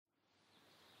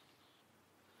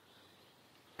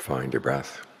Find your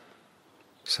breath,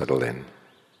 settle in.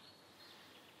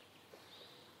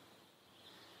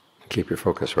 Keep your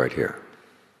focus right here.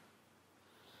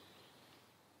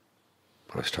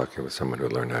 I was talking with someone who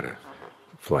learned how to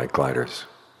fly gliders,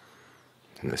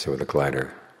 and they said with a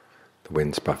glider, the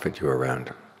winds buffet you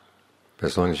around. But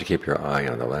as long as you keep your eye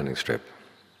on the landing strip,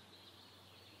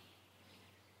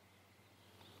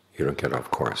 you don't get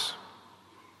off course.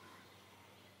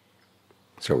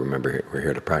 So remember, we're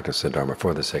here to practice the Dhamma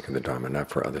for the sake of the Dhamma, not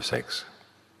for other sakes.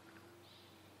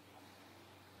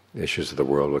 The issues of the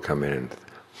world will come in and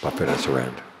buffet us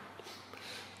around.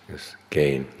 There's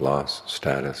gain, loss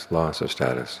of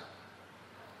status,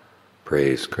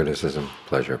 praise, criticism,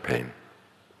 pleasure, pain.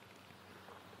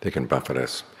 They can buffet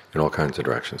us in all kinds of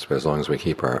directions, but as long as we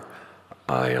keep our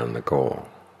eye on the goal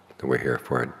that we're here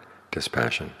for,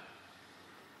 dispassion,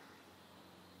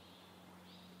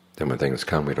 then when things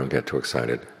come we don't get too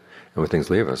excited, and when things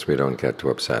leave us we don't get too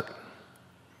upset.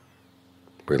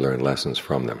 We learn lessons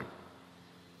from them.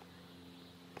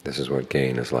 This is what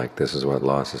gain is like, this is what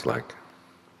loss is like.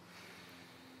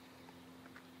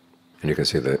 And you can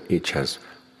see that each has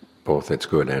both its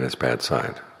good and its bad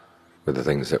side. With the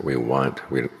things that we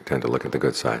want, we tend to look at the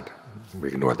good side. We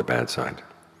ignore the bad side.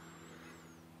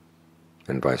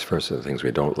 And vice versa, the things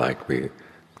we don't like, we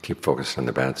keep focused on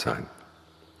the bad side.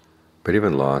 But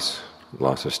even loss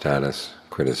of status,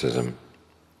 criticism,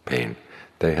 pain,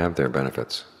 they have their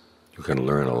benefits. You can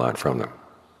learn a lot from them.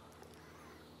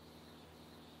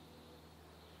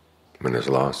 When there's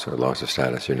loss of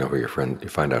status, you know who your friend, you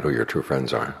find out who your true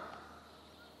friends are.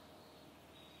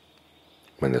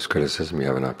 When there's criticism, you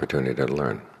have an opportunity to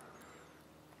learn.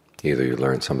 Either you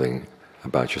learn something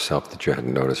about yourself that you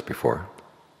hadn't noticed before,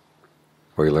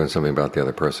 or you learn something about the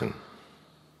other person.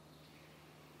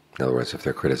 In other words, if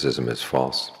their criticism is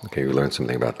false, okay, you learn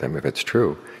something about them. If it's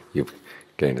true, you've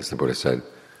gained, as the Buddha said,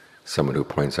 someone who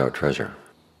points out treasure.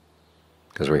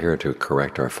 Because we're here to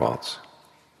correct our faults.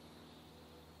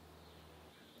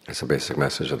 That's the basic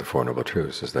message of the Four Noble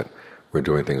Truths, is that we're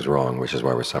doing things wrong, which is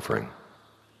why we're suffering.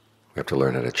 We have to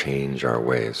learn how to change our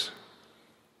ways.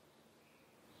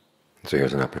 So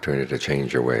here's an opportunity to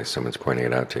change your ways. Someone's pointing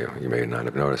it out to you. You may not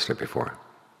have noticed it before.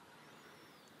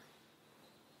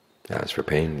 As for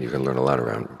pain, you can learn a lot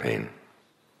around pain.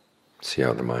 See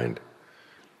how the mind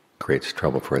creates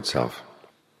trouble for itself.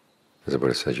 As the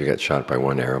Buddha says, you get shot by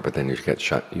one arrow, but then you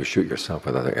shoot yourself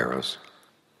with other arrows.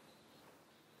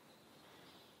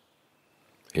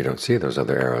 You don't see those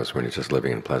other arrows when you're just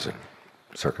living in pleasant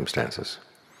circumstances.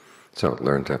 So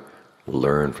learn to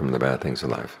learn from the bad things in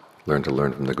life. Learn to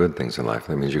learn from the good things in life.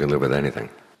 That means you can live with anything.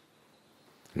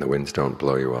 And the winds don't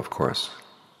blow you off course.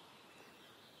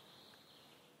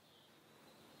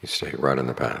 You stay right on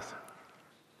the path.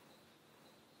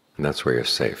 And that's where you're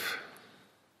safe.